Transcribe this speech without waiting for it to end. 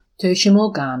Tertium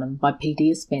Organum by Peter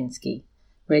Ouspensky,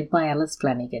 read by Alice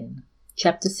Flanagan.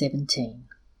 Chapter 17.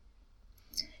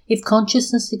 If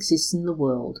consciousness exists in the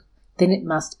world, then it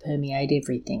must permeate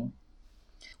everything.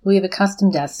 We have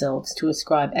accustomed ourselves to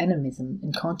ascribe animism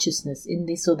and consciousness in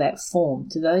this or that form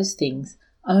to those things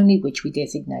only which we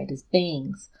designate as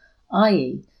beings,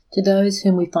 i.e., to those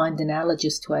whom we find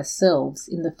analogous to ourselves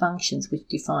in the functions which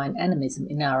define animism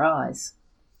in our eyes.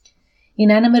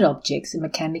 Inanimate objects and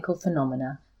mechanical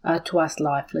phenomena are to us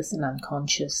lifeless and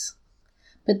unconscious.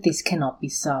 But this cannot be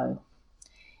so.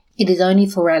 It is only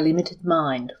for our limited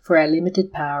mind, for our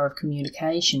limited power of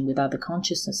communication with other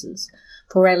consciousnesses,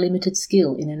 for our limited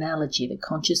skill in analogy that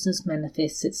consciousness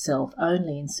manifests itself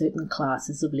only in certain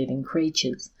classes of living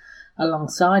creatures,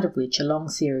 alongside of which a long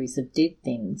series of dead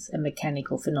things and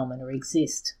mechanical phenomena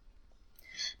exist.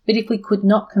 But if we could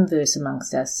not converse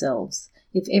amongst ourselves,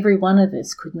 if every one of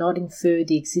us could not infer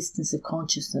the existence of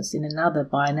consciousness in another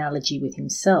by analogy with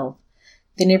himself,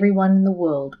 then every one in the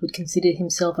world would consider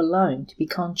himself alone to be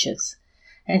conscious,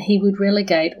 and he would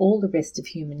relegate all the rest of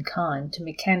humankind to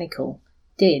mechanical,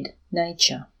 dead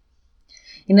nature.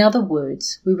 In other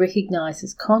words, we recognize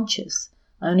as conscious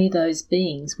only those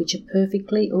beings which are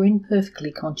perfectly or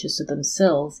imperfectly conscious of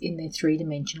themselves in their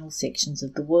three-dimensional sections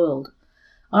of the world,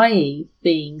 i.e.,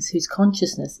 beings whose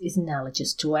consciousness is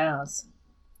analogous to ours.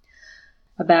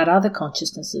 About other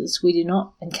consciousnesses we do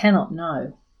not and cannot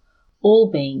know.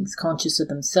 All beings conscious of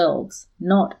themselves,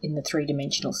 not in the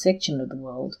three-dimensional section of the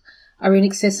world, are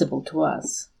inaccessible to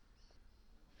us.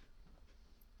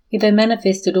 If they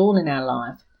manifest at all in our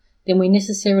life, then we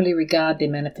necessarily regard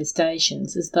their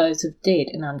manifestations as those of dead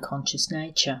and unconscious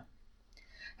nature.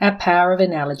 Our power of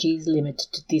analogy is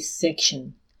limited to this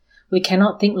section. We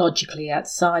cannot think logically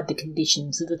outside the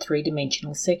conditions of the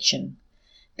three-dimensional section.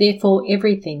 Therefore,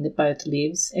 everything that both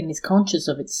lives and is conscious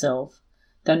of itself,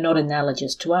 though not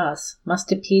analogous to us,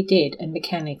 must appear dead and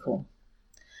mechanical.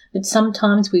 But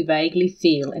sometimes we vaguely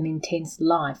feel an intense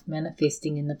life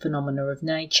manifesting in the phenomena of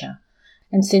nature,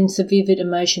 and sense a vivid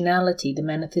emotionality, the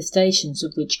manifestations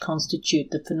of which constitute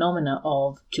the phenomena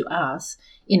of, to us,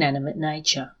 inanimate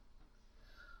nature.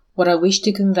 What I wish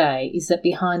to convey is that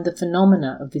behind the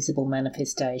phenomena of visible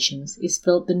manifestations is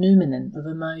felt the noumenon of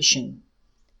emotion.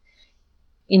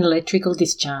 In electrical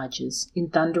discharges, in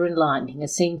thunder and lightning, are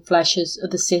seen flashes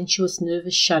of the sensuous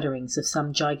nervous shudderings of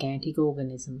some gigantic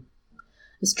organism.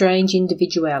 A strange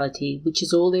individuality, which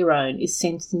is all their own, is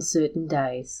sensed in certain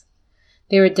days.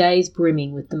 There are days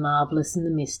brimming with the marvellous and the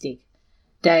mystic,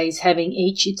 days having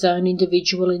each its own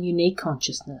individual and unique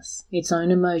consciousness, its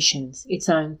own emotions, its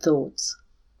own thoughts.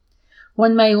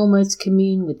 One may almost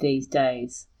commune with these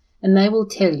days, and they will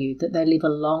tell you that they live a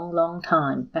long, long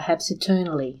time, perhaps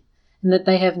eternally, and that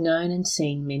they have known and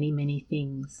seen many, many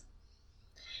things.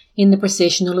 In the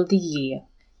processional of the year,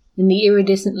 in the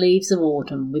iridescent leaves of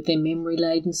autumn with their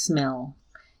memory-laden smell,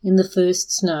 in the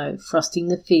first snow frosting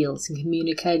the fields and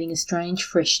communicating a strange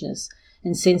freshness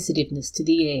and sensitiveness to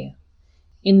the air,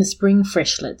 in the spring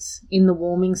freshlets, in the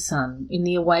warming sun, in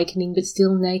the awakening but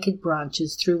still naked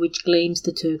branches through which gleams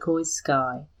the turquoise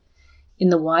sky, in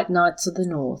the white nights of the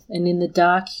north, and in the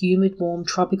dark, humid, warm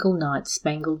tropical nights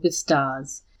spangled with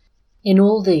stars, in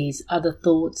all these are the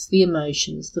thoughts, the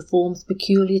emotions, the forms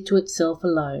peculiar to itself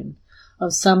alone,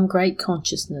 of some great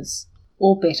consciousness,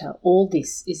 or better, all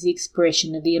this is the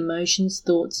expression of the emotions,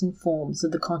 thoughts, and forms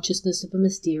of the consciousness of a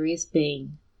mysterious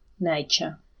being,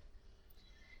 nature.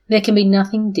 There can be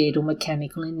nothing dead or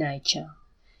mechanical in nature.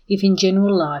 If in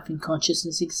general life and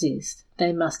consciousness exist,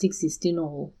 they must exist in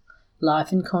all.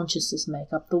 Life and consciousness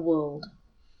make up the world.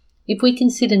 If we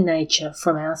consider nature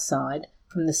from our side,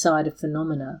 from the side of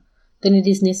phenomena, then it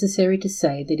is necessary to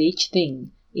say that each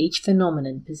thing, each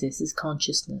phenomenon possesses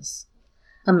consciousness.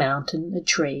 A mountain, a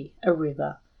tree, a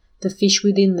river, the fish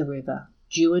within the river,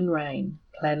 dew and rain,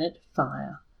 planet,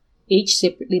 fire, each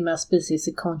separately must possess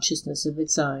a consciousness of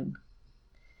its own.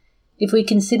 If we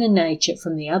consider nature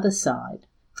from the other side,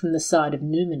 from the side of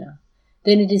noumena,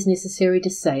 then it is necessary to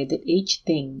say that each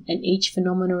thing and each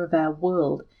phenomena of our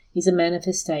world is a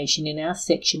manifestation in our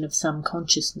section of some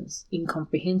consciousness,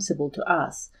 incomprehensible to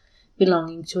us,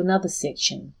 belonging to another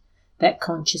section, that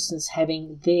consciousness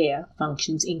having there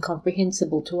functions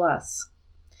incomprehensible to us.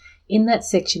 In that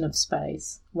section of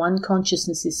space, one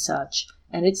consciousness is such,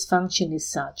 and its function is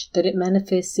such, that it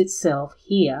manifests itself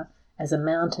here as a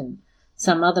mountain,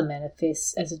 some other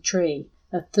manifests as a tree,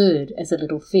 a third as a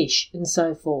little fish, and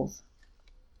so forth.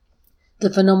 The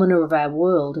phenomena of our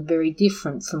world are very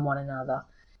different from one another.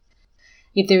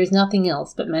 If there is nothing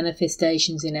else but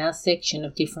manifestations in our section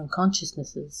of different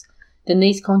consciousnesses, then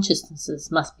these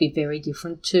consciousnesses must be very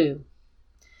different too.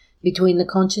 Between the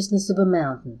consciousness of a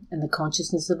mountain and the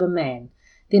consciousness of a man,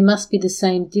 there must be the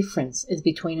same difference as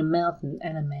between a mountain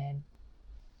and a man.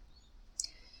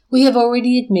 We have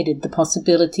already admitted the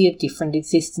possibility of different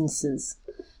existences.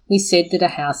 We said that a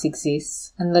house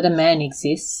exists, and that a man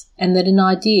exists, and that an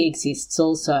idea exists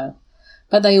also,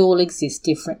 but they all exist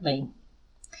differently.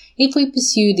 If we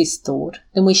pursue this thought,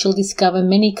 then we shall discover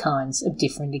many kinds of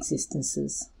different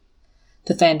existences.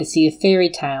 The fantasy of fairy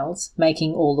tales,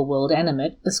 making all the world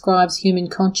animate, ascribes human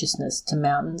consciousness to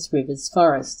mountains, rivers,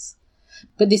 forests.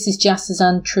 But this is just as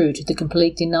untrue to the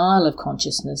complete denial of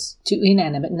consciousness to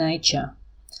inanimate nature.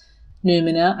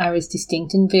 Noumena are as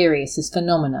distinct and various as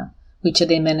phenomena, which are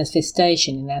their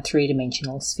manifestation in our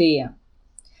three-dimensional sphere.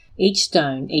 Each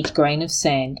stone, each grain of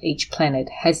sand, each planet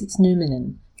has its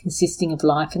noumenon, consisting of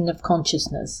life and of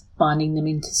consciousness, binding them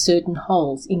into certain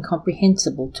wholes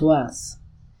incomprehensible to us.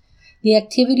 The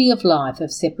activity of life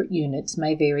of separate units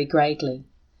may vary greatly.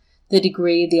 The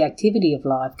degree of the activity of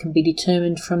life can be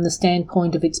determined from the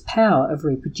standpoint of its power of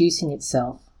reproducing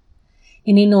itself.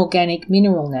 In inorganic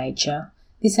mineral nature,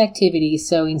 this activity is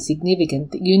so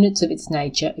insignificant that units of its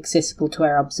nature accessible to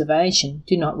our observation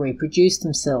do not reproduce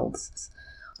themselves,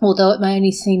 although it may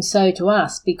only seem so to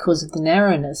us because of the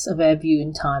narrowness of our view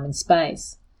in time and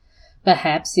space.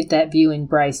 Perhaps if that view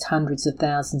embraced hundreds of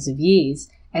thousands of years,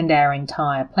 and our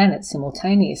entire planet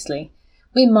simultaneously,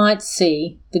 we might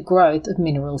see the growth of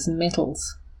minerals and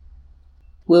metals.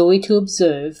 Were we to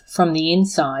observe from the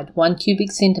inside 1 cubic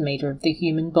centimetre of the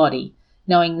human body,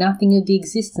 knowing nothing of the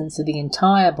existence of the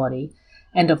entire body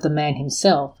and of the man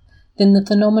himself, then the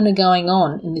phenomena going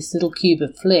on in this little cube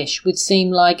of flesh would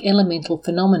seem like elemental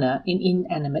phenomena in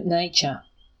inanimate nature.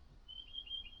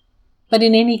 But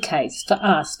in any case, for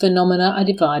us, phenomena are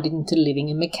divided into living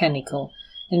and mechanical,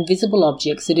 and visible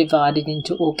objects are divided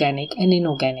into organic and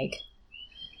inorganic.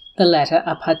 The latter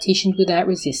are partitioned without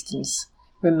resistance,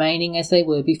 remaining as they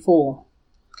were before.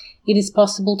 It is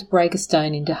possible to break a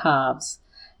stone into halves,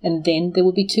 and then there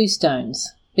would be 2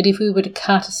 stones, but if we were to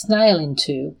cut a snail in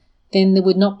 2, then there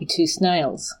would not be 2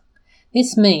 snails.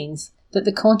 This means that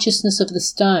the consciousness of the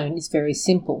stone is very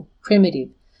simple, primitive,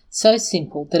 so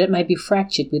simple that it may be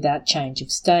fractured without change of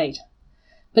state.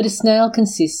 But a snail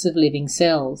consists of living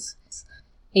cells.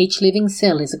 Each living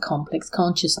cell is a complex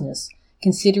consciousness,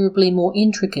 considerably more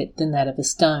intricate than that of a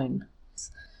stone.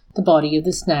 The body of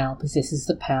the snail possesses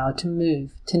the power to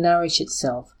move, to nourish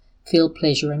itself, feel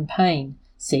pleasure and pain,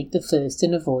 seek the first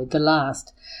and avoid the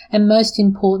last, and most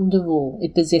important of all,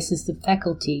 it possesses the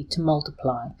faculty to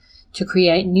multiply, to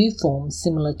create new forms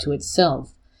similar to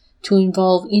itself, to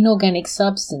involve inorganic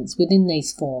substance within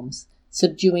these forms,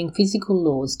 subduing physical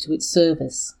laws to its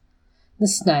service. The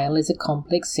snail is a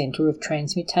complex centre of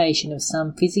transmutation of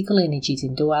some physical energies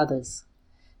into others.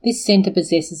 This centre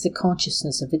possesses a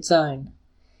consciousness of its own.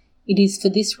 It is for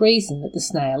this reason that the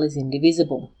snail is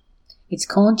indivisible. Its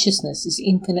consciousness is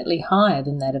infinitely higher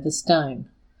than that of a stone.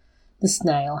 The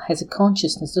snail has a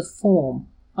consciousness of form,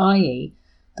 i.e.,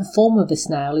 the form of a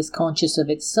snail is conscious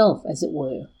of itself, as it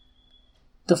were.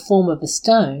 The form of a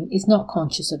stone is not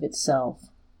conscious of itself.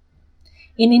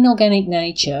 In inorganic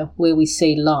nature, where we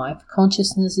see life,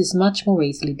 consciousness is much more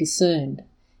easily discerned.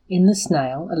 In the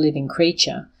snail, a living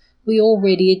creature, we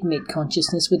already admit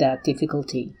consciousness without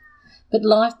difficulty. But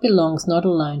life belongs not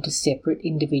alone to separate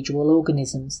individual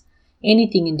organisms.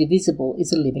 Anything indivisible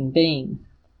is a living being.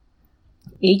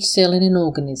 Each cell in an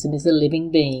organism is a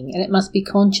living being, and it must be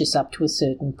conscious up to a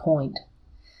certain point.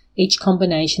 Each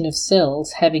combination of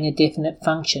cells having a definite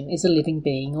function is a living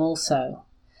being also.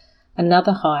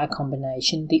 Another higher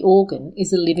combination, the organ,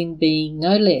 is a living being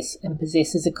no less and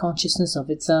possesses a consciousness of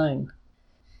its own.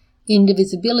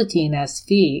 Indivisibility in our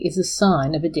sphere is a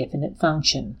sign of a definite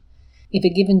function. If a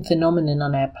given phenomenon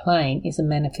on our plane is a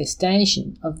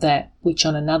manifestation of that which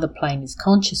on another plane is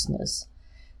consciousness,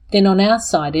 then on our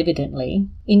side, evidently,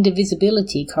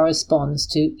 indivisibility corresponds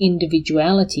to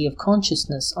individuality of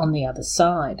consciousness on the other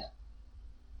side.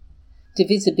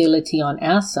 Divisibility on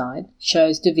our side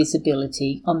shows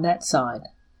divisibility on that side.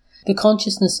 The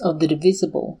consciousness of the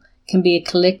divisible can be a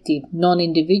collective,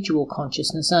 non-individual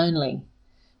consciousness only.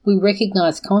 We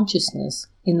recognize consciousness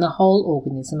in the whole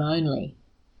organism only.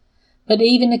 But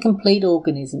even a complete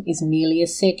organism is merely a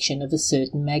section of a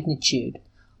certain magnitude,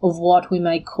 of what we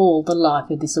may call the life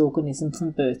of this organism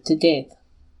from birth to death.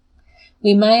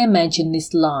 We may imagine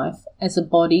this life as a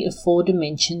body of 4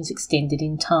 dimensions extended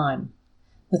in time.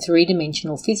 The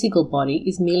 3-dimensional physical body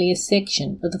is merely a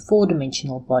section of the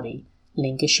 4-dimensional body,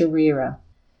 linga sharira.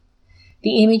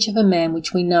 The image of a man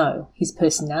which we know, his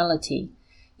personality,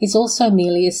 is also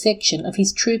merely a section of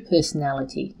his true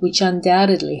personality, which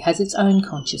undoubtedly has its own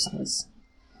consciousness.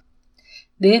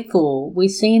 Therefore, we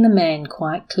see in a man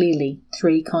quite clearly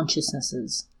three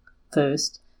consciousnesses.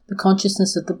 First, the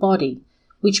consciousness of the body,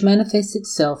 which manifests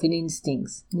itself in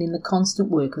instincts and in the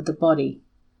constant work of the body.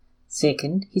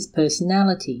 Second, his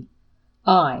personality,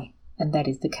 I, and that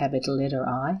is the capital letter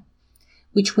I,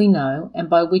 which we know and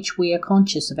by which we are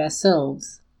conscious of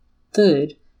ourselves.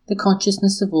 Third, the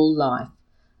consciousness of all life,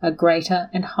 a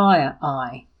greater and higher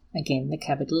I, again the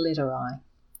capital letter I.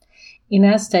 In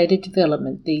our state of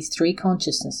development, these three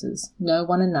consciousnesses know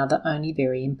one another only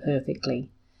very imperfectly,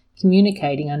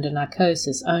 communicating under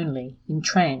narcosis only, in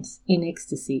trance, in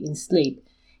ecstasy, in sleep,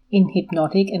 in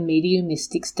hypnotic and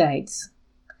mediumistic states.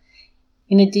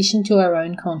 In addition to our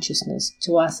own consciousness,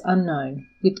 to us unknown,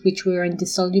 with which we are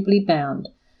indissolubly bound,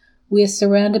 we are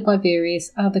surrounded by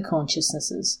various other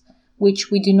consciousnesses,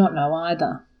 which we do not know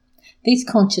either. These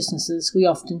consciousnesses we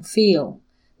often feel.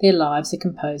 Their lives are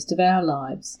composed of our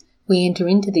lives. We enter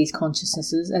into these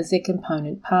consciousnesses as their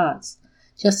component parts,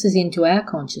 just as into our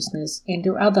consciousness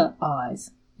enter other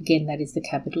I's. Again, that is the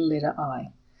capital letter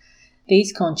I.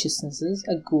 These consciousnesses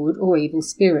are good or evil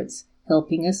spirits,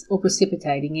 helping us or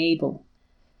precipitating evil.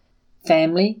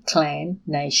 Family, clan,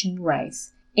 nation,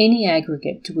 race, any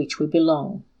aggregate to which we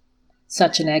belong.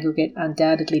 Such an aggregate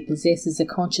undoubtedly possesses a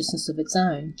consciousness of its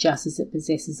own, just as it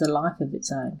possesses a life of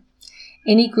its own.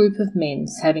 Any group of men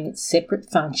having its separate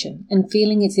function and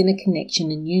feeling its inner connection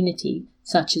and unity,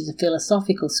 such as a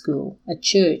philosophical school, a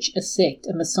church, a sect,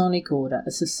 a Masonic order,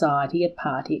 a society, a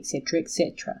party, etc.,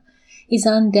 etc., is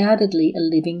undoubtedly a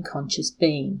living conscious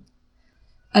being.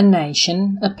 A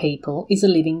nation, a people, is a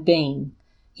living being.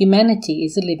 Humanity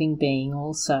is a living being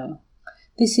also.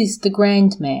 This is the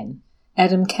grand man,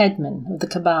 Adam Kadmon of the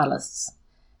Kabbalists.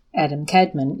 Adam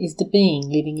Kadmon is the being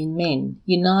living in men,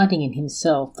 uniting in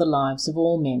himself the lives of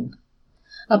all men.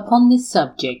 Upon this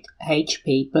subject,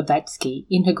 H.P. Blavatsky,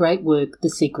 in her great work The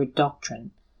Secret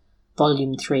Doctrine,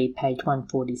 Volume 3, page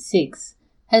 146,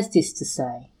 has this to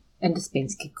say, and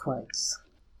Ouspensky quotes,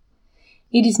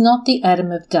 "It is not the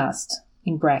atom of dust,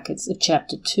 in brackets of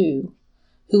chapter 2,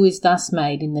 who is thus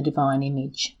made in the divine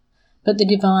image, but the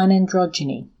divine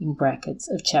androgyny, in brackets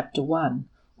of chapter 1,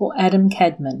 or Adam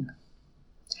Kadmon.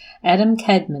 Adam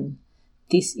Kadmon,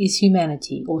 this is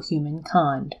humanity or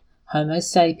humankind, Homo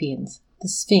sapiens, the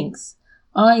Sphinx,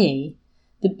 i.e.,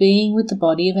 the being with the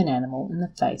body of an animal and the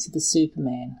face of a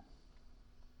Superman.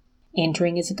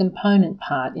 Entering as a component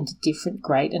part into different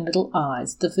great and little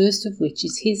I's, the first of which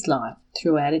is his life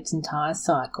throughout its entire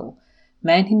cycle,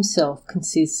 man himself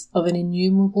consists of an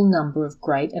innumerable number of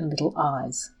great and little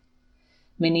I's.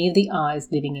 Many of the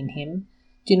I's living in him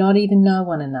do not even know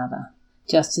one another,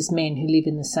 just as men who live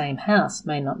in the same house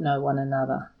may not know one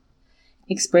another.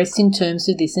 Expressed in terms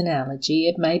of this analogy,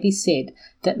 it may be said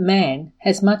that man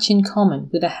has much in common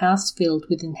with a house filled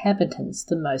with inhabitants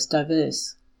the most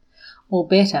diverse. Or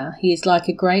better, he is like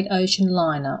a great ocean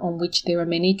liner on which there are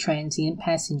many transient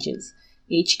passengers,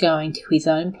 each going to his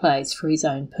own place for his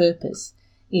own purpose,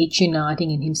 each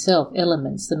uniting in himself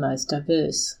elements the most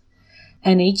diverse.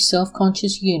 And each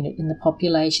self-conscious unit in the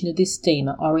population of this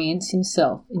steamer orients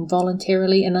himself,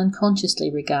 involuntarily and unconsciously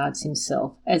regards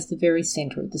himself as the very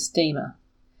centre of the steamer.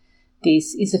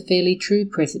 This is a fairly true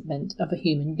presentment of a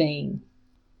human being.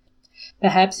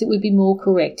 Perhaps it would be more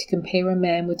correct to compare a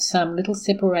man with some little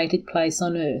separated place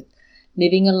on earth,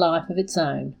 living a life of its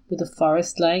own, with a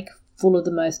forest lake full of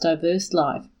the most diverse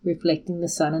life, reflecting the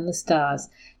sun and the stars,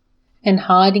 and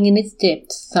hiding in its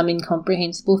depths some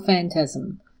incomprehensible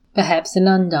phantasm, perhaps an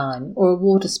undine or a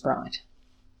water sprite.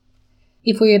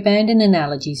 If we abandon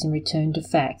analogies and return to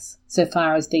facts, so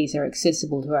far as these are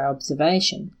accessible to our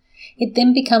observation, it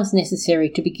then becomes necessary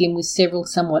to begin with several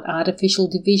somewhat artificial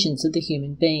divisions of the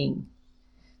human being.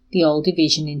 The old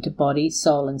division into body,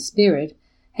 soul, and spirit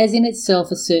has in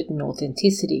itself a certain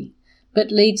authenticity,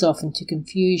 but leads often to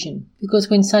confusion, because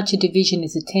when such a division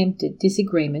is attempted,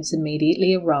 disagreements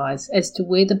immediately arise as to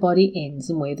where the body ends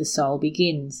and where the soul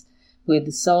begins, where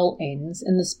the soul ends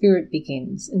and the spirit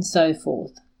begins, and so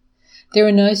forth. There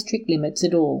are no strict limits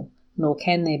at all, nor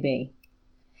can there be.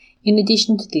 In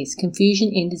addition to this,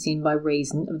 confusion enters in by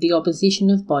reason of the opposition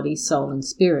of body, soul, and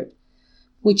spirit,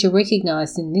 which are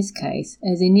recognized in this case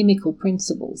as inimical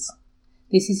principles.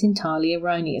 This is entirely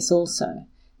erroneous also,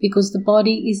 because the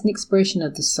body is an expression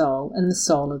of the soul and the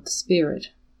soul of the spirit.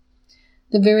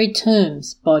 The very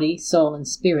terms body, soul, and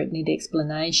spirit need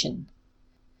explanation.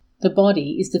 The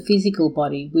body is the physical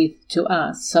body with, to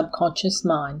us, subconscious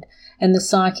mind and the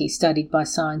psyche studied by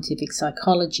scientific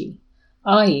psychology,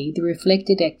 i.e. the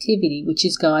reflected activity which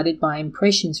is guided by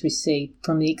impressions received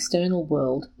from the external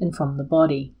world and from the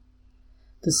body.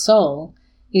 The soul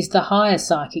is the higher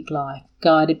psychic life,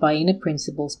 guided by inner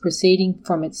principles proceeding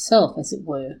from itself, as it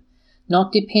were,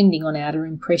 not depending on outer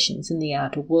impressions in the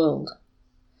outer world.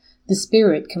 The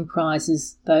spirit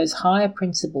comprises those higher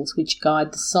principles which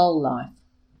guide the soul life.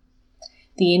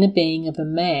 The inner being of a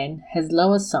man has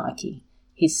lower psyche.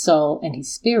 His soul and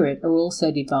his spirit are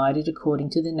also divided according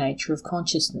to the nature of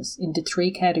consciousness into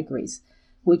 3 categories,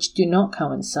 which do not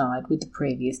coincide with the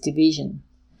previous division.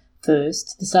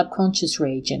 First, the subconscious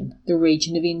region, the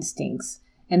region of instincts,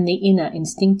 and the inner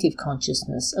instinctive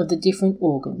consciousness of the different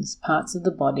organs, parts of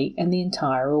the body, and the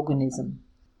entire organism.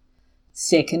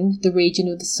 Second, the region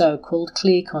of the so-called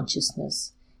clear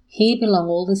consciousness. Here belong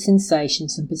all the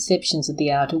sensations and perceptions of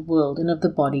the outer world and of the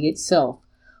body itself,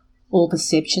 all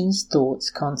perceptions, thoughts,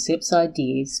 concepts,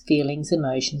 ideas, feelings,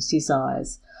 emotions,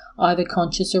 desires, either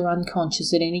conscious or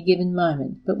unconscious at any given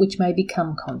moment, but which may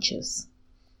become conscious.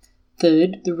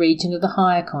 Third, the region of the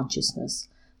higher consciousness.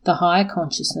 The higher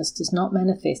consciousness does not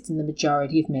manifest in the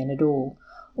majority of men at all,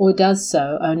 or does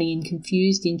so only in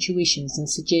confused intuitions and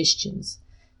suggestions.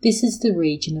 This is the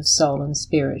region of soul and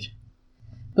spirit.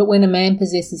 But when a man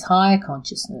possesses higher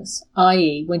consciousness,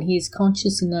 i.e. when he is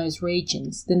conscious in those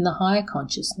regions, then the higher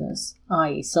consciousness,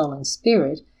 i.e. soul and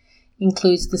spirit,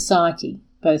 includes the psyche,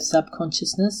 both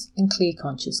subconsciousness and clear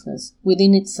consciousness,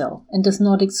 within itself and does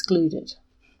not exclude it.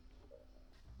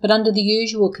 But under the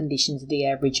usual conditions of the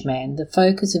average man, the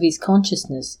focus of his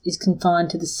consciousness is confined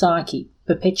to the psyche,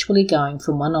 perpetually going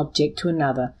from one object to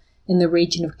another in the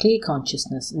region of clear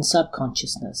consciousness and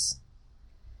subconsciousness.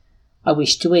 I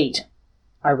wish to eat.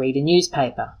 I read a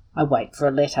newspaper. I wait for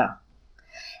a letter.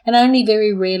 And only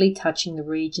very rarely touching the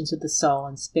regions of the soul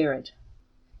and spirit.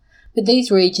 But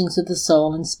these regions of the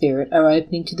soul and spirit are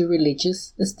opening to the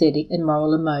religious, aesthetic and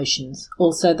moral emotions,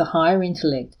 also the higher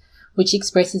intellect, which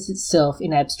expresses itself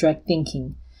in abstract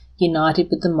thinking, united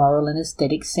with the moral and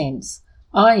aesthetic sense,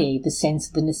 i.e. the sense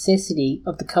of the necessity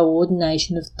of the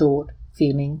coordination of thought,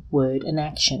 feeling, word and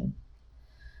action.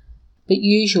 But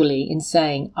usually in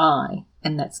saying I,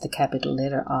 and that's the capital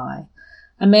letter I,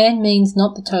 a man means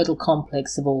not the total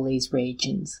complex of all these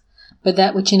regions, but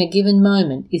that which in a given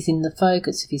moment is in the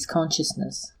focus of his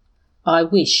consciousness. I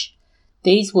wish,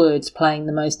 these words playing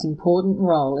the most important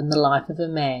role in the life of a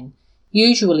man,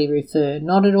 usually refer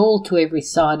not at all to every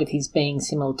side of his being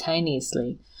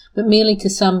simultaneously, but merely to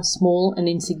some small and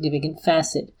insignificant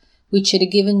facet, which at a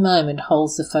given moment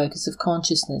holds the focus of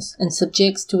consciousness and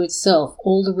subjects to itself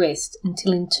all the rest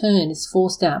until in turn is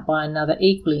forced out by another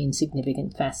equally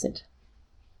insignificant facet.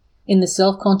 In the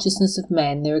self-consciousness of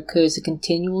man there occurs a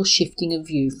continual shifting of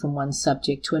view from one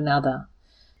subject to another.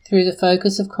 Through the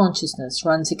focus of consciousness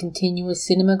runs a continuous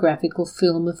cinematographical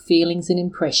film of feelings and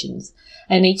impressions,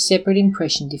 and each separate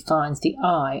impression defines the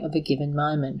I of a given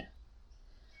moment.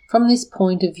 From this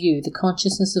point of view, the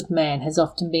consciousness of man has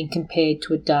often been compared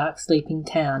to a dark sleeping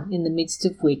town, in the midst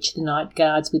of which the night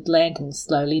guards with lanterns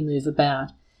slowly move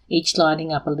about, each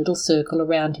lighting up a little circle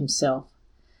around himself.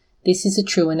 This is a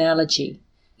true analogy.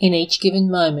 In each given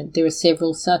moment there are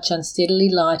several such unsteadily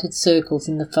lighted circles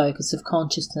in the focus of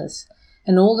consciousness,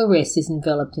 and all the rest is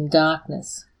enveloped in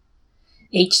darkness.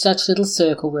 Each such little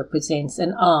circle represents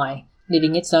an I,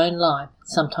 living its own life,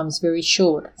 sometimes very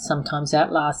short, sometimes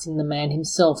outlasting the man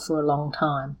himself for a long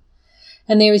time.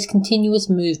 And there is continuous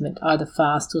movement, either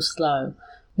fast or slow,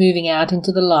 moving out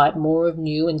into the light more of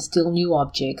new and still new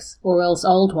objects, or else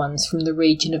old ones from the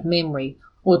region of memory,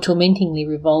 or tormentingly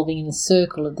revolving in a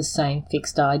circle of the same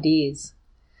fixed ideas.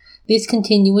 This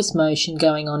continuous motion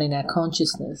going on in our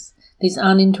consciousness, this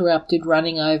uninterrupted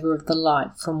running over of the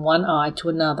light from one eye to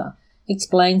another,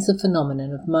 explains the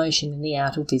phenomenon of motion in the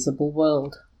outer visible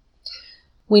world.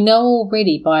 We know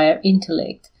already by our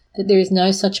intellect that there is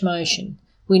no such motion.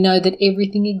 We know that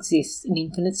everything exists in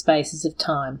infinite spaces of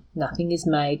time. Nothing is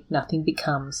made, nothing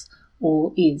becomes,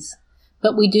 all is.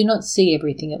 But we do not see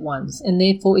everything at once, and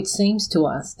therefore it seems to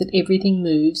us that everything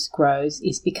moves, grows,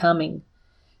 is becoming.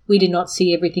 We do not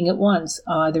see everything at once,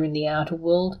 either in the outer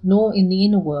world nor in the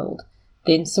inner world.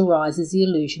 Thence arises the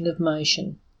illusion of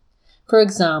motion. For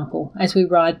example, as we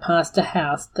ride past a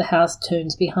house, the house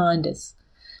turns behind us.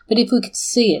 But if we could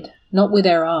see it, not with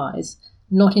our eyes,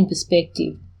 not in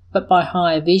perspective, but by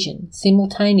higher vision,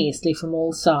 simultaneously from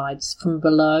all sides, from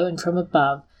below and from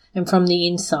above, and from the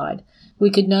inside, we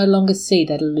could no longer see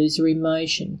that illusory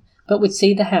motion, but would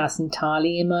see the house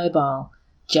entirely immobile,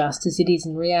 just as it is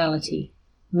in reality.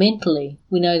 Mentally,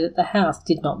 we know that the house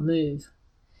did not move.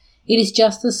 It is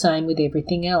just the same with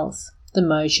everything else. The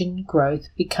motion, growth,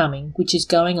 becoming, which is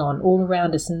going on all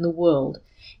around us in the world,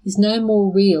 is no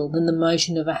more real than the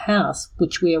motion of a house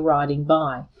which we are riding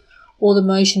by, or the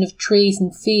motion of trees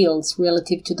and fields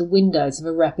relative to the windows of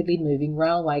a rapidly moving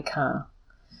railway car.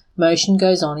 Motion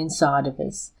goes on inside of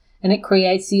us, and it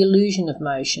creates the illusion of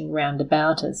motion round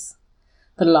about us.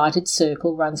 The lighted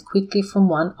circle runs quickly from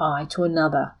one eye to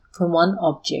another, from one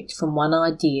object, from one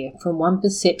idea, from one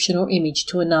perception or image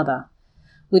to another.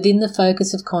 Within the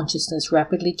focus of consciousness,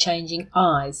 rapidly changing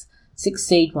eyes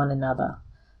succeed one another,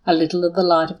 a little of the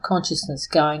light of consciousness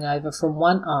going over from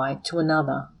one eye to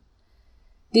another.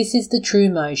 This is the true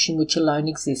motion which alone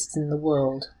exists in the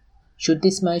world. Should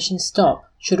this motion stop,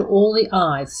 should all the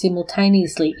eyes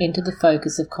simultaneously enter the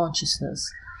focus of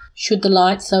consciousness, should the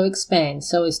light so expand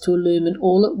so as to illumine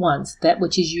all at once that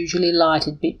which is usually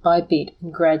lighted bit by bit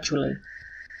and gradually,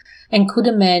 and could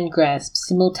a man grasp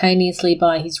simultaneously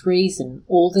by his reason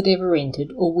all that ever entered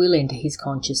or will enter his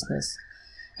consciousness,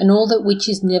 and all that which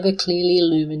is never clearly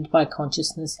illumined by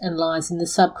consciousness and lies in the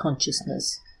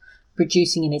subconsciousness,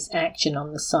 producing in its action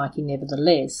on the psyche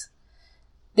nevertheless,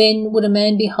 then would a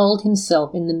man behold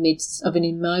himself in the midst of an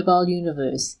immobile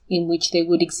universe in which there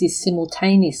would exist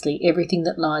simultaneously everything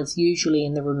that lies usually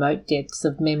in the remote depths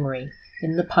of memory,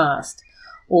 in the past,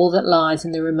 all that lies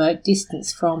in the remote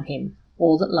distance from him,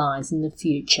 all that lies in the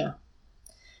future.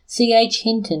 C.H.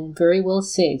 Hinton very well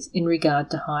says in regard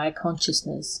to higher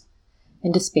consciousness,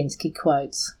 and Ouspensky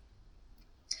quotes,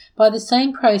 "By the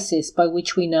same process by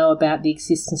which we know about the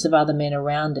existence of other men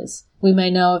around us, we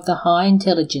may know of the high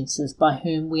intelligences by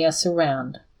whom we are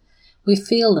surrounded. We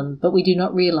feel them, but we do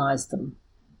not realize them.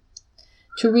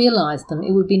 To realize them,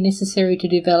 it would be necessary to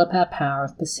develop our power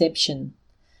of perception.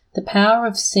 The power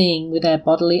of seeing with our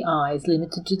bodily eye is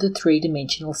limited to the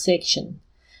three-dimensional section,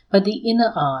 but the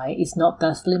inner eye is not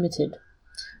thus limited.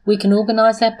 We can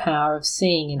organize our power of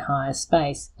seeing in higher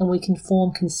space, and we can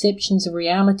form conceptions of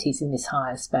realities in this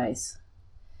higher space.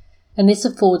 And this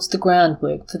affords the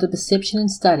groundwork for the perception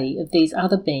and study of these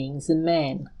other beings than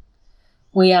man.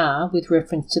 We are, with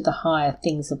reference to the higher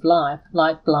things of life,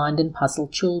 like blind and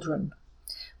puzzled children.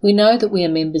 We know that we are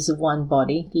members of one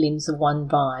body, limbs of one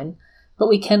vine, but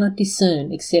we cannot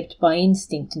discern, except by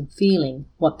instinct and feeling,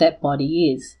 what that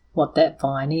body is, what that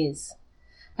vine is.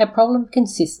 Our problem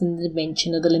consists in the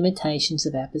dimension of the limitations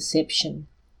of our perception.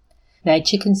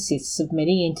 Nature consists of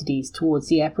many entities towards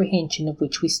the apprehension of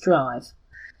which we strive.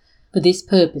 For this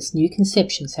purpose, new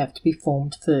conceptions have to be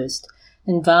formed first,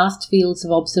 and vast fields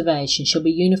of observation shall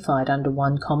be unified under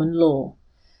one common law.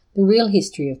 The real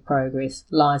history of progress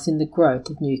lies in the growth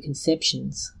of new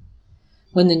conceptions.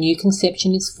 When the new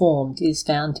conception is formed, it is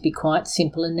found to be quite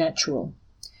simple and natural.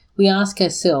 We ask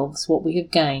ourselves what we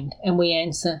have gained, and we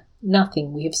answer,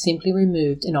 nothing, we have simply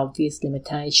removed an obvious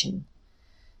limitation.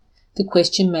 The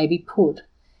question may be put,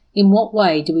 in what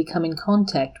way do we come in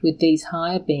contact with these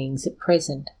higher beings at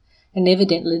present? And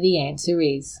evidently the answer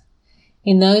is,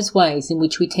 in those ways in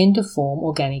which we tend to form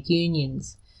organic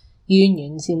unions,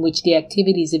 unions in which the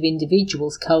activities of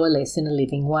individuals coalesce in a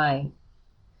living way.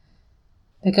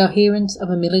 The coherence of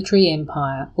a military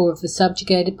empire or of a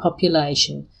subjugated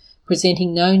population,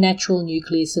 presenting no natural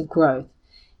nucleus of growth,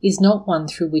 is not one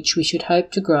through which we should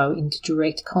hope to grow into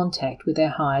direct contact with our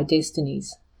higher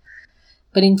destinies.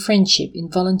 But in friendship, in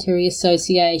voluntary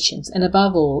associations, and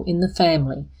above all in the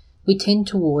family, we tend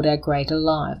toward our greater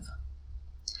life.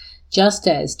 Just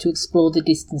as to explore the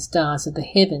distant stars of the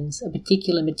heavens a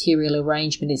particular material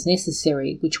arrangement is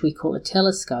necessary, which we call a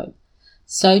telescope,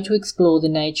 so to explore the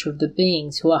nature of the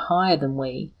beings who are higher than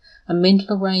we, a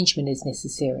mental arrangement is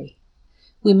necessary.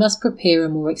 We must prepare a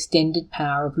more extended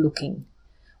power of looking.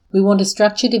 We want a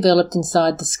structure developed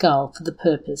inside the skull for the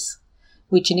purpose,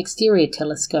 which an exterior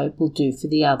telescope will do for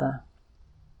the other."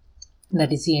 And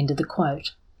that is the end of the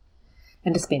quote.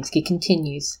 And Ouspensky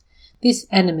continues, "This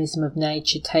animism of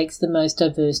nature takes the most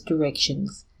diverse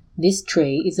directions. This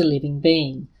tree is a living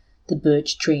being. The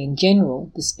birch tree in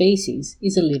general, the species,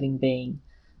 is a living being.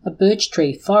 A birch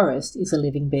tree forest is a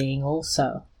living being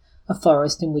also. A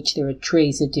forest in which there are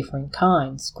trees of different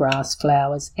kinds, grass,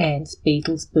 flowers, ants,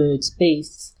 beetles, birds,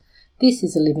 beasts. This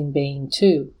is a living being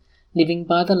too, living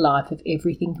by the life of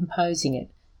everything composing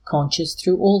it, conscious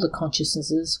through all the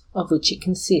consciousnesses of which it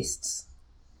consists."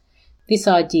 This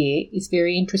idea is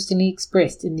very interestingly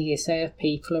expressed in the essay of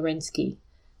P. Florensky,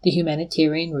 The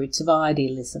Humanitarian Roots of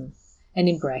Idealism, and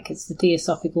in brackets The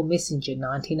Theosophical Messenger,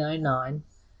 1909,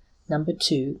 No.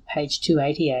 2, page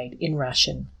 288, in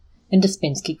Russian, and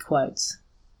Ouspensky quotes,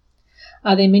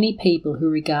 "Are there many people who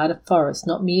regard a forest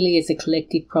not merely as a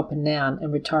collective proper noun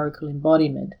and rhetorical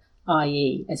embodiment,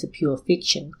 i.e. as a pure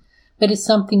fiction, but as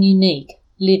something unique,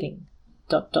 living, ...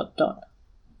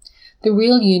 The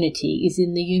real unity is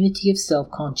in the unity of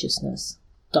self-consciousness, ...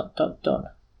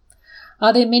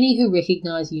 Are there many who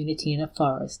recognise unity in a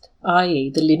forest,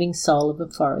 i.e. the living soul of a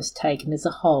forest taken as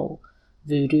a whole,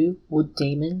 voodoo, wood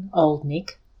demon, old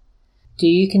Nick? Do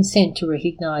you consent to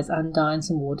recognise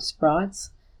undines and water sprites,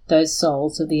 those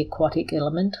souls of the aquatic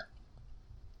element?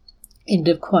 End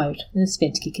of quote. And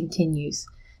Ouspensky continues.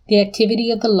 The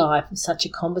activity of the life of such a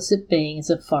composite being as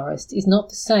a forest is not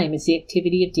the same as the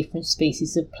activity of different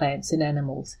species of plants and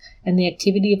animals, and the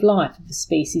activity of life of a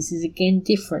species is again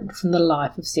different from the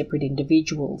life of separate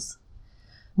individuals.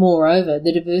 Moreover,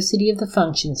 the diversity of the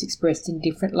functions expressed in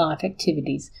different life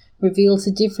activities reveals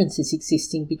the differences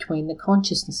existing between the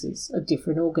consciousnesses of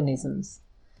different organisms.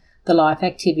 The life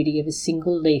activity of a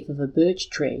single leaf of a birch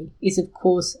tree is, of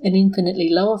course, an infinitely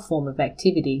lower form of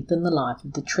activity than the life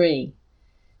of the tree.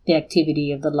 The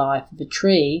activity of the life of a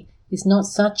tree is not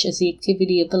such as the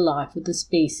activity of the life of the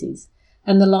species,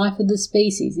 and the life of the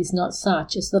species is not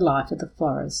such as the life of the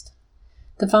forest.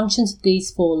 The functions of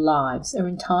these four lives are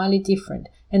entirely different,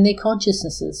 and their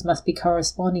consciousnesses must be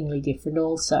correspondingly different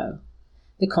also.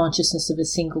 The consciousness of a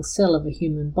single cell of a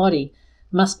human body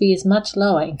must be as much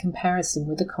lower in comparison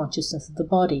with the consciousness of the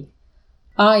body,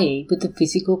 i.e. with the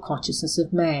physical consciousness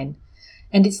of man,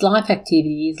 and its life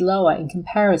activity is lower in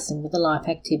comparison with the life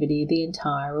activity of the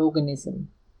entire organism.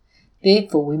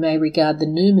 Therefore, we may regard the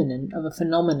noumenon of a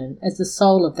phenomenon as the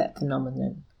soul of that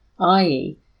phenomenon,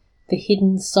 i.e. the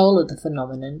hidden soul of the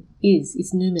phenomenon is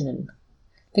its noumenon.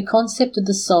 The concept of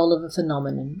the soul of a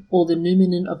phenomenon, or the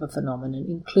noumenon of a phenomenon,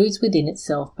 includes within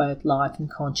itself both life and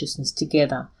consciousness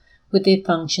together, with their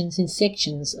functions in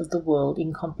sections of the world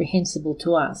incomprehensible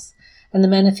to us, and the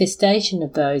manifestation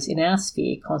of those in our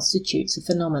sphere constitutes a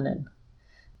phenomenon.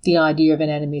 The idea of an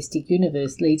animistic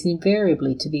universe leads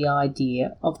invariably to the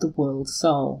idea of the world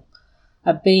soul,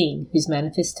 a being whose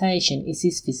manifestation is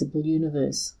this visible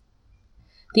universe.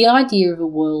 The idea of a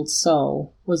world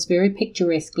soul was very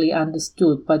picturesquely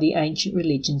understood by the ancient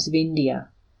religions of India.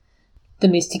 The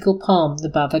mystical poem, the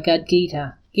Bhagavad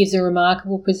Gita, gives a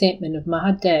remarkable presentment of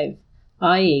Mahadev,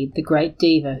 i.e. the great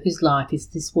Deva whose life is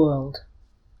this world.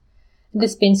 And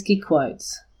Ouspensky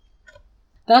quotes,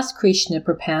 Thus Krishna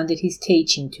propounded his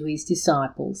teaching to his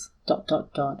disciples, ...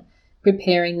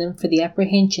 preparing them for the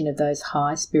apprehension of those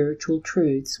high spiritual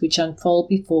truths which unfold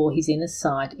before his inner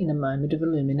sight in a moment of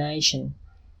illumination.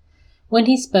 When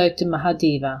he spoke to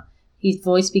Mahadeva, his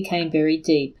voice became very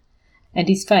deep, and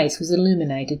his face was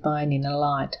illuminated by an inner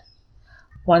light.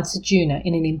 Once Arjuna,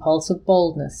 in an impulse of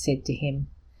boldness, said to him,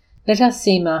 Let us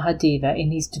see Mahadeva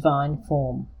in his divine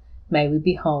form. May we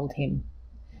behold him.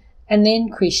 And then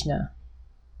Krishna ...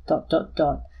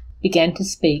 began to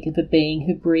speak of a being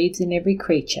who breathes in every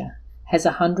creature, has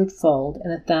 100-fold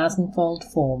and 1,000-fold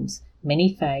forms,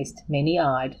 many-faced,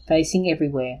 many-eyed, facing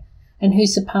everywhere, and who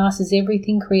surpasses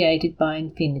everything created by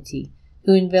infinity,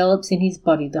 who envelops in his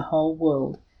body the whole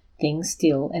world, things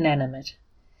still and animate.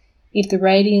 If the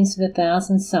radiance of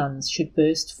 1,000 suns should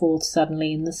burst forth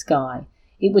suddenly in the sky,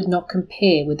 it would not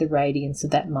compare with the radiance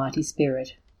of that mighty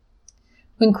spirit.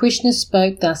 When Krishna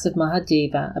spoke thus of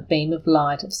Mahadeva, a beam of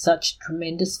light of such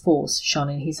tremendous force shone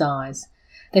in his eyes,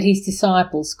 that his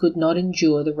disciples could not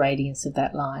endure the radiance of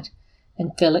that light,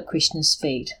 and fell at Krishna's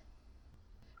feet.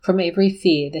 From every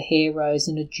fear the hair rose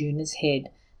on Arjuna's head,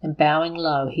 and bowing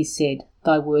low he said,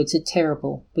 Thy words are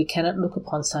terrible. We cannot look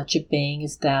upon such a being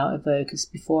as thou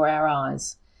evokest before our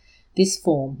eyes. This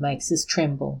form makes us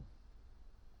tremble.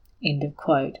 End of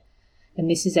quote. And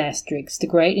this is asterisk, The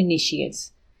Great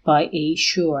Initiates, by E.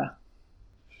 Shura.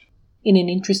 In an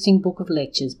interesting book of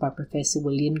lectures by Professor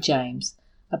William James,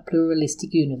 A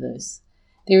Pluralistic Universe,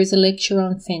 there is a lecture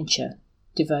on Fencher,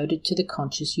 devoted to the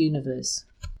conscious universe,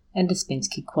 and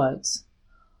Ouspensky quotes,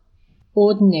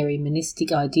 Ordinary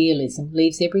monistic idealism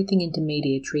leaves everything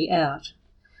intermediary out.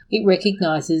 It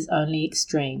recognises only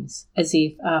extremes, as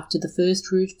if, after the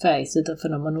first rude face of the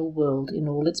phenomenal world in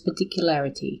all its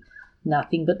particularity,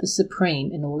 nothing but the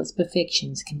supreme in all its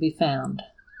perfections can be found.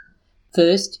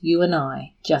 First, you and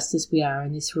I, just as we are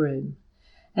in this room,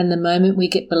 and the moment we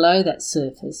get below that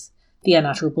surface, the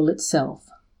unutterable itself.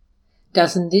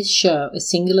 Doesn't this show a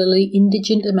singularly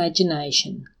indigent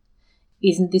imagination?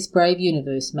 Isn't this brave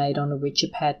universe made on a richer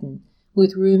pattern,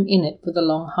 with room in it for the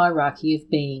long hierarchy of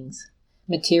beings?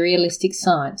 Materialistic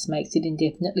science makes it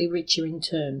indefinitely richer in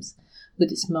terms,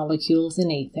 with its molecules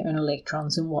and ether and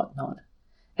electrons and what-not.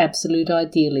 Absolute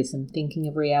idealism, thinking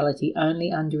of reality only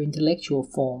under intellectual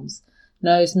forms,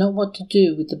 knows not what to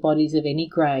do with the bodies of any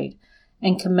grade,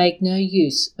 and can make no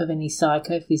use of any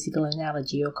psychophysical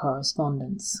analogy or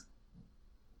correspondence.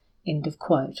 End of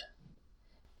quote.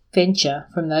 Fencher,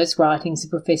 from those writings of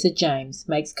Professor James,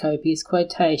 makes copious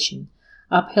quotation,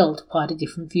 upheld quite a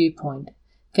different viewpoint,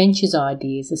 Venture's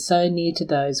ideas are so near to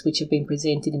those which have been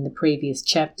presented in the previous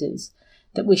chapters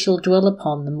that we shall dwell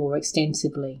upon them more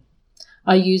extensively.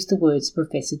 I use the words of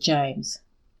Professor James.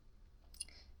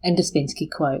 And Ouspensky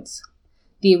quotes,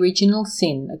 "The original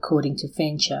sin, according to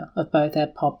Venture, of both our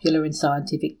popular and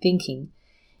scientific thinking,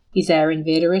 is our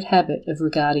inveterate habit of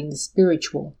regarding the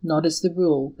spiritual not as the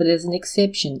rule but as an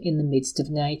exception in the midst of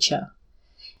nature.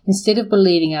 Instead of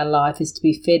believing our life is to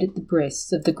be fed at the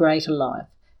breasts of the greater life,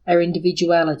 our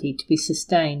individuality to be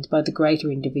sustained by the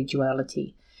greater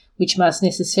individuality, which must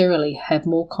necessarily have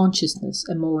more consciousness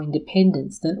and more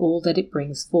independence than all that it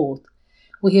brings forth,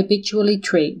 we habitually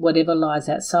treat whatever lies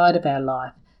outside of our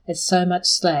life as so much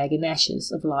slag and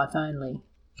ashes of life only.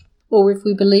 Or if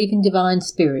we believe in divine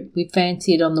spirit, we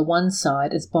fancy it on the one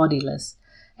side as bodiless,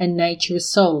 and nature as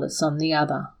soulless on the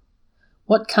other.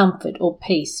 What comfort or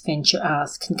peace, Venture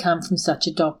asks, can come from such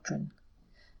a doctrine?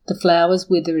 The flowers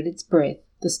wither at its breath,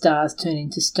 the stars turn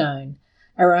into stone,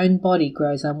 our own body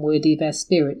grows unworthy of our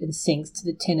spirit and sinks to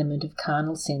the tenement of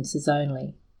carnal senses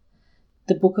only.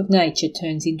 The book of nature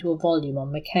turns into a volume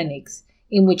on mechanics,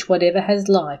 in which whatever has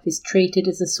life is treated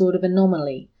as a sort of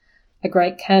anomaly. A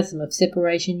great chasm of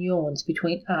separation yawns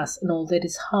between us and all that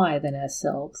is higher than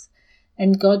ourselves,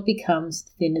 and God becomes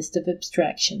the thinnest of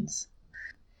abstractions.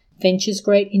 Venture's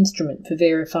great instrument for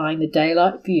verifying the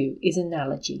daylight view is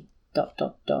analogy. ...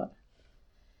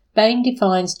 Bain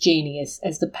defines genius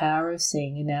as the power of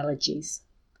seeing analogies.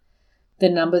 The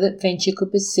number that Venture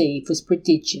could perceive was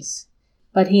prodigious,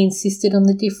 but he insisted on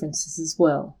the differences as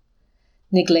well.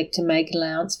 Neglect to make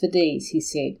allowance for these, he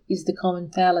said, is the common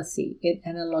fallacy in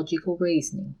analogical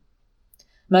reasoning.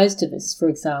 Most of us, for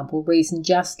example, reason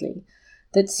justly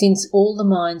that since all the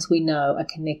minds we know are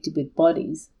connected with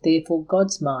bodies, therefore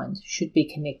God's mind should be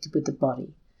connected with the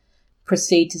body.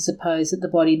 Proceed to suppose that the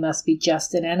body must be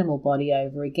just an animal body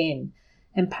over again,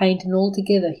 and paint an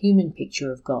altogether human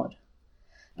picture of God.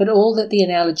 But all that the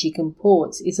analogy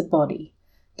comports is a body.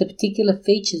 The particular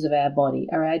features of our body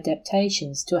are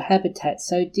adaptations to a habitat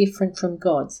so different from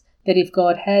God's that if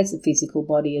God has a physical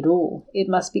body at all, it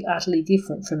must be utterly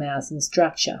different from ours in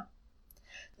structure.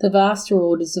 The vaster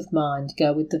orders of mind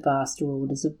go with the vaster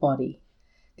orders of body.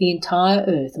 The entire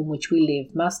earth on which we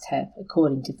live must have,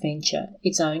 according to Venture,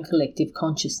 its own collective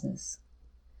consciousness.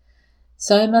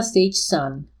 So must each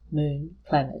sun, moon,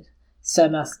 planet, so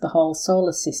must the whole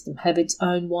solar system have its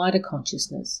own wider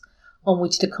consciousness, on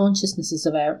which the consciousnesses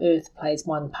of our earth plays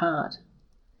one part.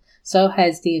 So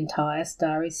has the entire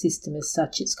starry system as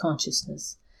such its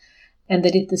consciousness, and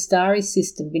that if the starry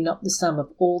system be not the sum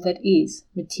of all that is,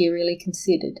 materially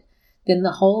considered, then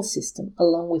the whole system,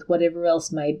 along with whatever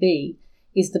else may be,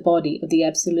 is the body of the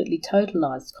absolutely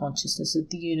totalized consciousness of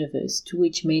the universe to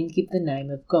which men give the name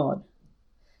of God.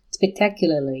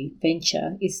 Spectacularly,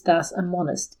 Venture is thus a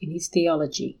monist in his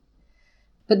theology.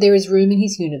 But there is room in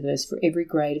his universe for every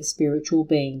grade of spiritual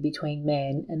being between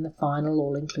man and the final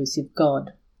all-inclusive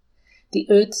God. The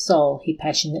earth soul he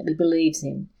passionately believes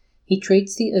in. He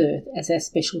treats the earth as our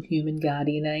special human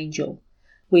guardian angel.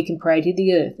 We can pray to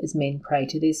the earth as men pray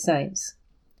to their saints.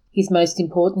 His most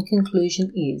important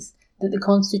conclusion is that the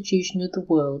constitution of the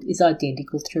world is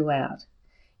identical throughout.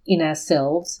 In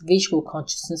ourselves, visual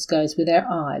consciousness goes with our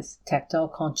eyes, tactile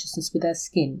consciousness with our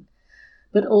skin.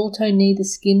 But although neither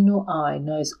skin nor eye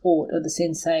knows aught of the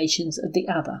sensations of the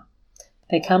other,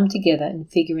 they come together and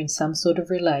figure in some sort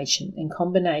of relation and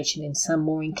combination in some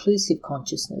more inclusive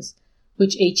consciousness,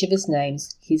 which each of us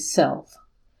names his self.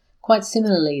 Quite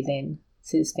similarly, then,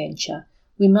 says Venture,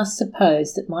 we must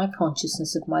suppose that my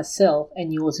consciousness of myself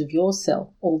and yours of yourself,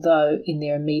 although in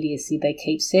their immediacy they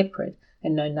keep separate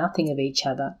and know nothing of each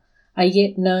other, are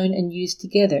yet known and used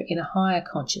together in a higher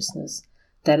consciousness,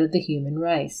 that of the human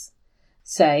race,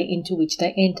 say, into which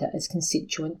they enter as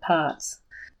constituent parts.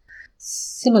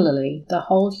 Similarly, the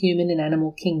whole human and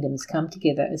animal kingdoms come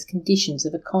together as conditions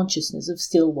of a consciousness of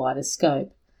still wider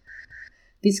scope.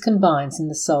 This combines in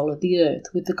the soul of the earth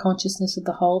with the consciousness of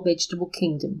the whole vegetable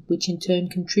kingdom, which in turn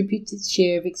contributes its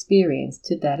share of experience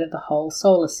to that of the whole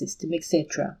solar system,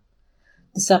 etc.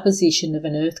 The supposition of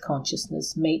an earth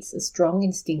consciousness meets a strong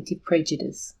instinctive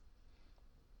prejudice.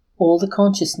 All the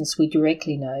consciousness we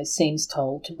directly know seems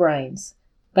told to brains,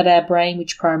 but our brain,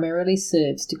 which primarily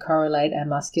serves to correlate our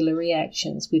muscular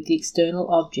reactions with the external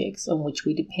objects on which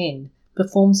we depend,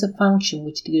 performs a function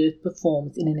which the earth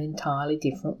performs in an entirely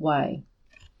different way.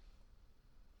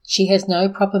 She has no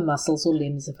proper muscles or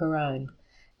limbs of her own,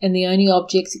 and the only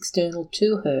objects external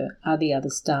to her are the other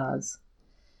stars.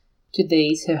 To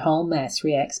these her whole mass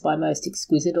reacts by most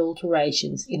exquisite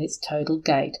alterations in its total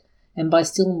gait, and by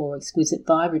still more exquisite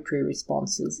vibratory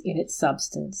responses in its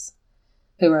substance.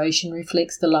 Her ocean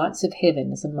reflects the lights of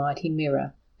heaven as a mighty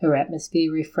mirror. Her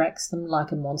atmosphere refracts them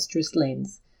like a monstrous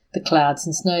lens. The clouds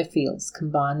and snowfields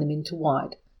combine them into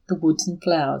white. The woods and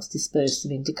flowers disperse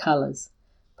them into colours.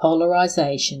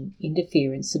 Polarization,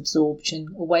 interference, absorption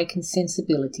awaken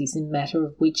sensibilities in matter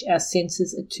of which our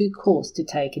senses are too coarse to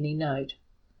take any note.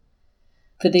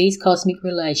 For these cosmic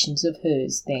relations of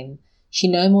hers, then, she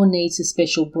no more needs a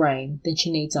special brain than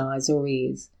she needs eyes or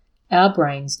ears. Our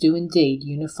brains do indeed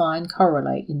unify and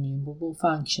correlate innumerable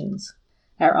functions.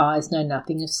 Our eyes know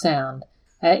nothing of sound,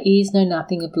 our ears know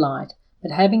nothing of light,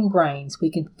 but having brains we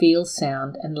can feel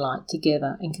sound and light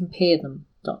together and compare them, ...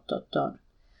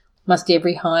 Must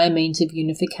every higher means of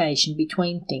unification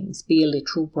between things be a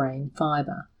literal brain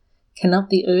fibre? Cannot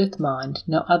the earth mind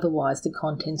know otherwise the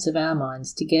contents of our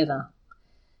minds together?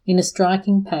 In a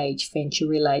striking page, Fincher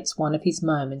relates one of his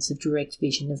moments of direct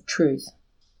vision of truth.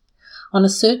 On a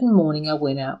certain morning I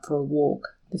went out for a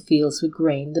walk. The fields were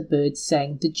green, the birds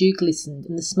sang, the dew glistened,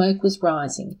 and the smoke was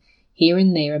rising. Here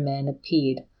and there a man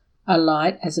appeared. A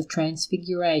light as of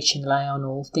transfiguration lay on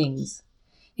all things.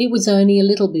 It was only a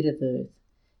little bit of earth.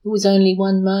 It was only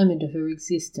one moment of her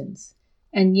existence.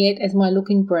 And yet, as my look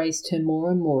embraced her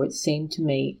more and more, it seemed to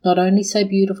me not only so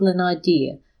beautiful an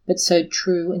idea, but so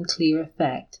true and clear a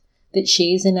fact, that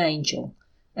she is an angel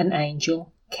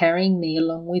carrying me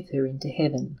along with her into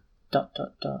heaven. ...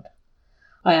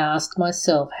 I asked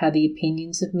myself how the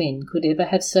opinions of men could ever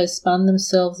have so spun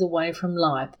themselves away from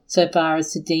life so far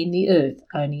as to deem the earth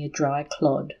only a dry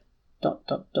clod. ...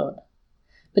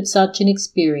 But such an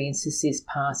experience as this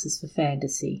passes for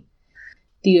fantasy.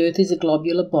 The earth is a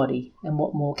globular body, and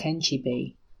what more can she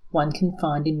be? One can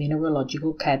find in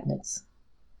mineralogical cabinets.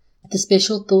 The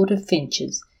special thought of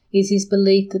Fincher's is his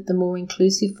belief that the more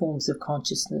inclusive forms of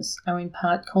consciousness are in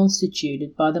part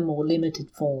constituted by the more limited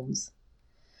forms.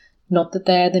 Not that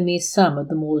they are the mere sum of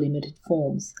the more limited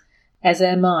forms, as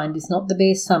our mind is not the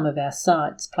bare sum of our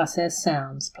sights plus our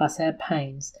sounds plus our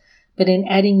pains, but in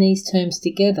adding these terms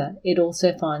together it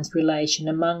also finds relation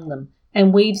among them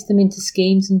and weaves them into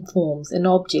schemes and forms and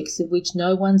objects of which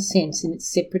no one sense in its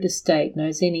separate estate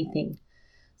knows anything.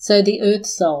 So the earth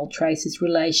soul traces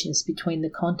relations between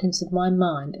the contents of my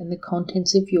mind and the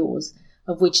contents of yours,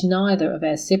 of which neither of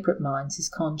our separate minds is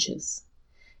conscious.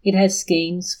 It has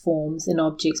schemes, forms, and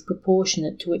objects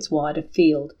proportionate to its wider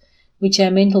field, which our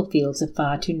mental fields are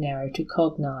far too narrow to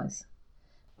cognise.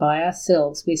 By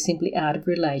ourselves we are simply out of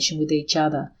relation with each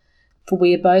other, for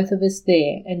we are both of us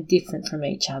there and different from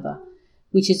each other,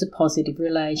 which is a positive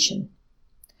relation.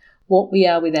 What we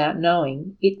are without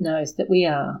knowing, it knows that we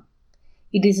are.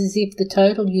 It is as if the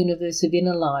total universe of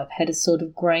inner life had a sort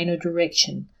of grain or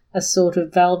direction, a sort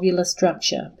of valvular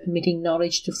structure, permitting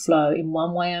knowledge to flow in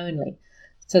one way only,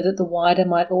 so that the wider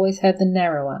might always have the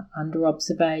narrower under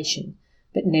observation,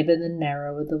 but never the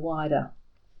narrower the wider.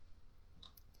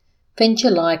 Fincher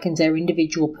likens our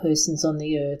individual persons on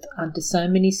the earth unto so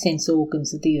many sense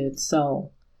organs of the earth's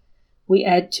soul. We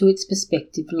add to its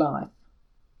perspective life. ...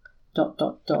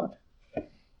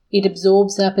 It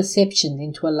absorbs our perceptions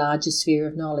into a larger sphere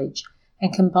of knowledge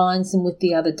and combines them with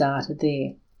the other data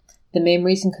there. The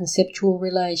memories and conceptual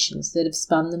relations that have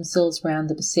spun themselves round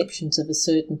the perceptions of a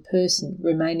certain person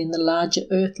remain in the larger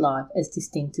earth life as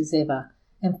distinct as ever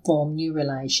and form new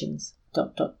relations. ...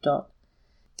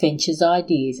 Fincher's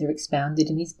ideas are expounded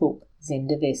in his book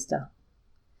Zenda Vesta.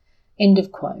 End of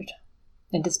quote.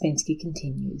 And Ouspensky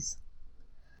continues.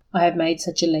 I have made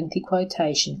such a lengthy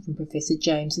quotation from Professor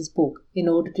James's book in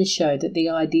order to show that the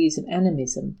ideas of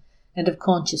animism and of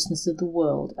consciousness of the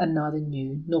world are neither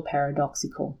new nor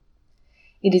paradoxical.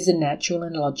 It is a natural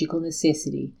and logical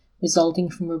necessity resulting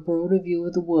from a broader view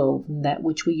of the world than that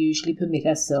which we usually permit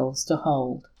ourselves to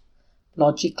hold.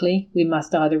 Logically, we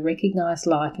must either recognise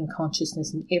life and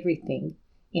consciousness in everything,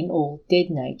 in all dead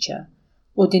nature,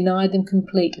 or deny them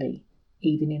completely,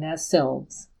 even in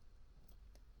ourselves.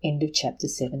 End of chapter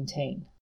 17.